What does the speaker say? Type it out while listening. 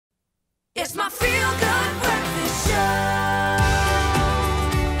It's my feel-good breakfast show.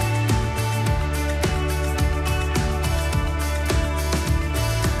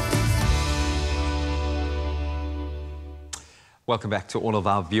 Welcome back to all of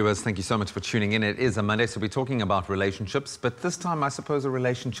our viewers. Thank you so much for tuning in. It is a Monday, so we're talking about relationships, but this time I suppose a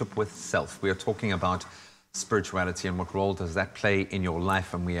relationship with self. We are talking about spirituality and what role does that play in your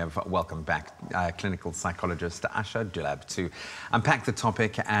life, and we have welcomed back clinical psychologist Asha Dulab to unpack the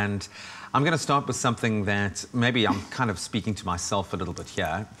topic. And I'm going to start with something that maybe I'm kind of speaking to myself a little bit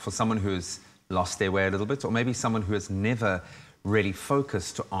here. For someone who's lost their way a little bit, or maybe someone who has never really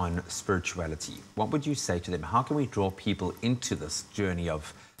focused on spirituality, what would you say to them? How can we draw people into this journey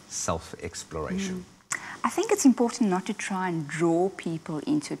of self-exploration? I think it's important not to try and draw people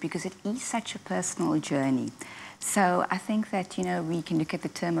into it because it is such a personal journey. So I think that, you know, we can look at the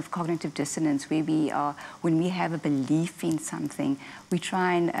term of cognitive dissonance, where we are, when we have a belief in something, we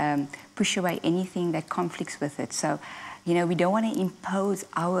try and push away anything that conflicts with it. So, you know, we don't want to impose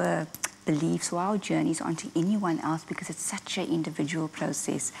our beliefs or our journeys onto anyone else because it's such an individual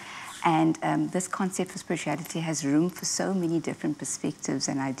process. And this concept of spirituality has room for so many different perspectives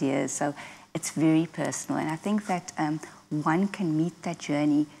and ideas. So it's very personal. And I think that one can meet that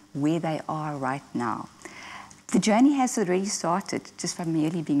journey where they are right now. The journey has already started just from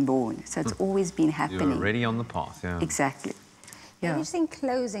merely being born. So it's always been happening. You're already on the path, yeah. Exactly. Yeah. Just in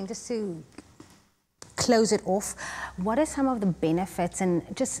closing, just to close it off, what are some of the benefits and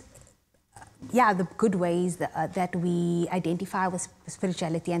just the good ways that we identify with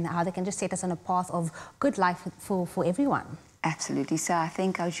spirituality and how they can just set us on a path of good life for everyone? Absolutely. So I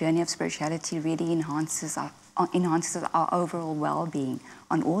think our journey of spirituality really enhances our overall well-being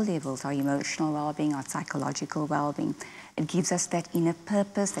on all levels, our emotional well-being, our psychological well-being. It gives us that inner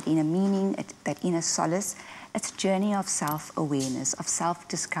purpose, that inner meaning, that inner solace. It's a journey of self-awareness, of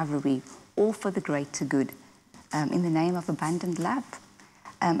self-discovery, all for the greater good, in the name of abundant love.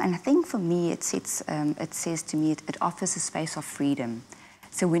 And I think for me, it says to me, it offers a space of freedom.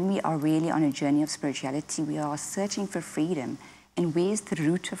 So when we are really on a journey of spirituality, we are searching for freedom. And where's the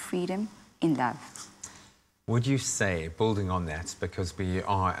root of freedom? In love. Would you say, building on that, because we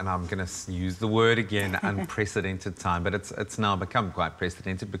are, and I'm going to use the word again, unprecedented time, but it's now become quite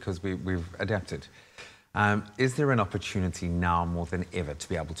precedented because we've adapted. Is there an opportunity now more than ever to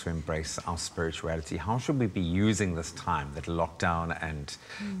be able to embrace our spirituality? How should we be using this time that lockdown and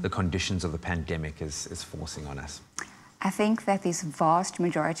the conditions of the pandemic is forcing on us? I think that there's a vast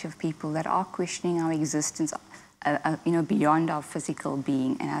majority of people that are questioning our existence, you know, beyond our physical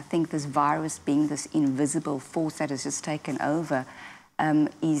being. And I think this virus, being this invisible force that has just taken over,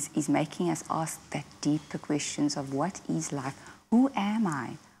 is making us ask that deeper questions of what is life? Who am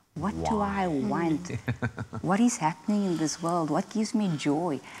I? What do I want? What is happening in this world? What gives me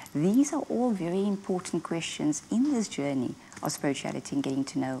joy? These are all very important questions in this journey of spirituality and getting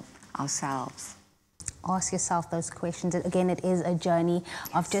to know ourselves. Ask yourself those questions. Again, it is a journey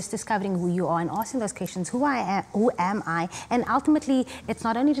of just discovering who you are and asking those questions. Who am I? And ultimately, it's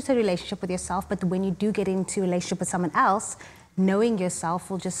not only just a relationship with yourself, but when you do get into a relationship with someone else, knowing yourself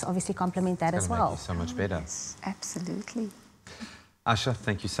will just obviously complement that as well. Make you so much better. Yes, absolutely. Asha,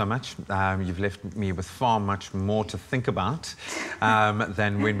 thank you so much. You've left me with far much more to think about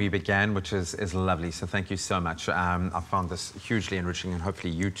than when we began, which is lovely. So thank you so much. I found this hugely enriching, and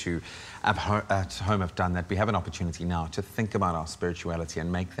hopefully you too at home have done that. We have an opportunity now to think about our spirituality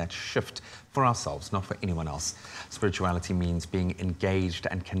and make that shift for ourselves, not for anyone else. Spirituality means being engaged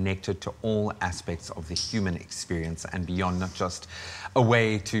and connected to all aspects of the human experience and beyond, not just a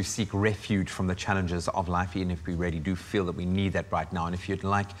way to seek refuge from the challenges of life, even if we really do feel that we need that right now. And if you'd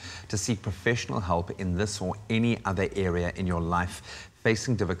like to seek professional help in this or any other area in your life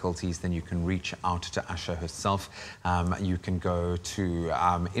facing difficulties, then you can reach out to Asha herself. You can go to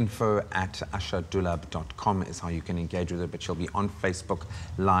info@ashadulab.com is how you can engage with her, but she'll be on Facebook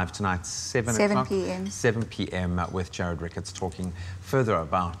Live tonight, 7 p.m. 7 p.m. with Jared Ricketts talking further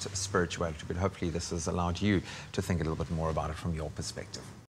about spirituality. But hopefully this has allowed you to think a little bit more about it from your perspective.